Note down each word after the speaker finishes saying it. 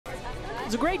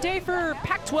It's a great day for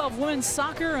Pac-12 women's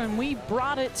soccer, and we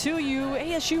brought it to you.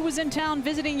 ASU was in town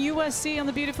visiting USC on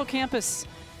the beautiful campus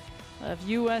of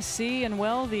USC, and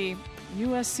well, the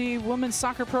USC women's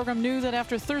soccer program knew that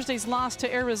after Thursday's loss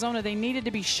to Arizona, they needed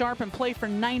to be sharp and play for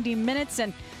 90 minutes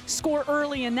and score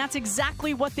early, and that's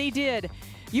exactly what they did.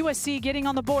 USC getting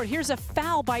on the board. Here's a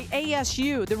foul by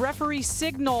ASU. The referee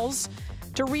signals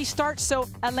to restart, so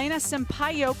Elena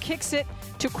Sampaio kicks it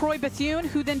to Croix Bethune,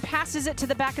 who then passes it to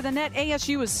the back of the net.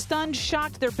 ASU is stunned,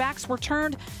 shocked, their backs were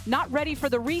turned, not ready for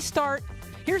the restart.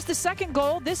 Here's the second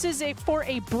goal. This is for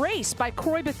a brace by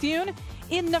Croix Bethune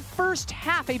in the first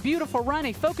half. A beautiful run,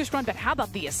 a focused run, but how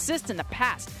about the assist in the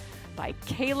pass by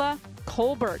Kayla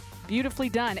Colbert? Beautifully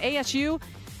done. ASU,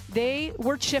 they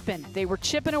were chipping. They were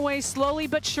chipping away slowly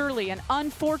but surely. An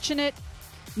unfortunate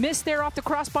miss there off the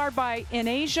crossbar by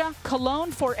Inasia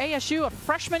Cologne for ASU, a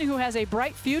freshman who has a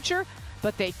bright future,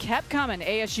 but they kept coming.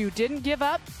 ASU didn't give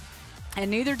up,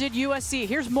 and neither did USC.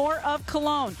 Here's more of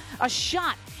Cologne. A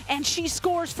shot, and she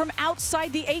scores from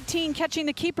outside the 18, catching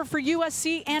the keeper for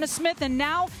USC, Anna Smith, and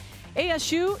now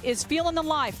ASU is feeling the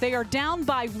life. They are down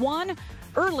by 1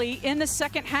 early in the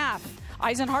second half.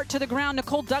 Eisenhart to the ground.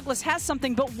 Nicole Douglas has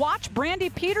something, but watch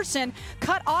Brandy Peterson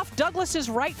cut off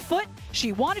Douglas's right foot.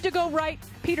 She wanted to go right.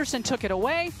 Peterson took it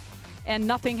away, and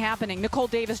nothing happening. Nicole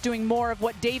Davis doing more of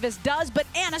what Davis does, but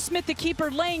Anna Smith, the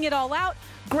keeper, laying it all out.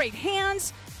 Great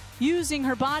hands, using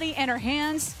her body and her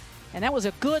hands, and that was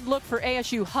a good look for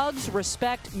ASU. Hugs,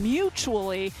 respect,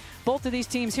 mutually, both of these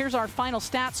teams. Here's our final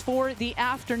stats for the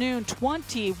afternoon.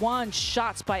 21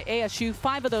 shots by ASU,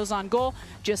 5 of those on goal.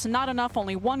 Just not enough,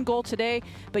 only 1 goal today,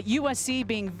 but USC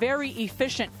being very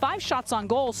efficient. 5 shots on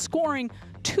goal, scoring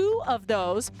 2 of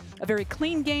those. A very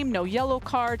clean game, no yellow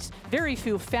cards, very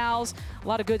few fouls. A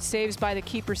lot of good saves by the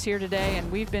keepers here today, and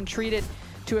we've been treated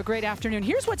to a great afternoon.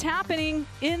 Here's what's happening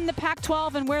in the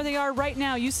Pac-12 and where they are right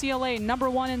now. UCLA,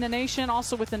 #1 in the nation,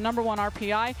 also with the #1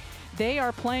 RPI. They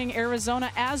are playing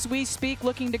Arizona as we speak,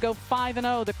 looking to go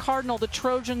 5-0. The Cardinal, the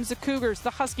Trojans, the Cougars, the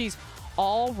Huskies,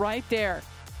 all right there.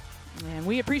 And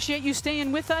we appreciate you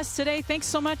staying with us today. Thanks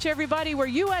so much, everybody. Where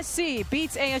USC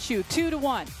beats ASU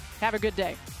 2-1. Have a good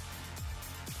day.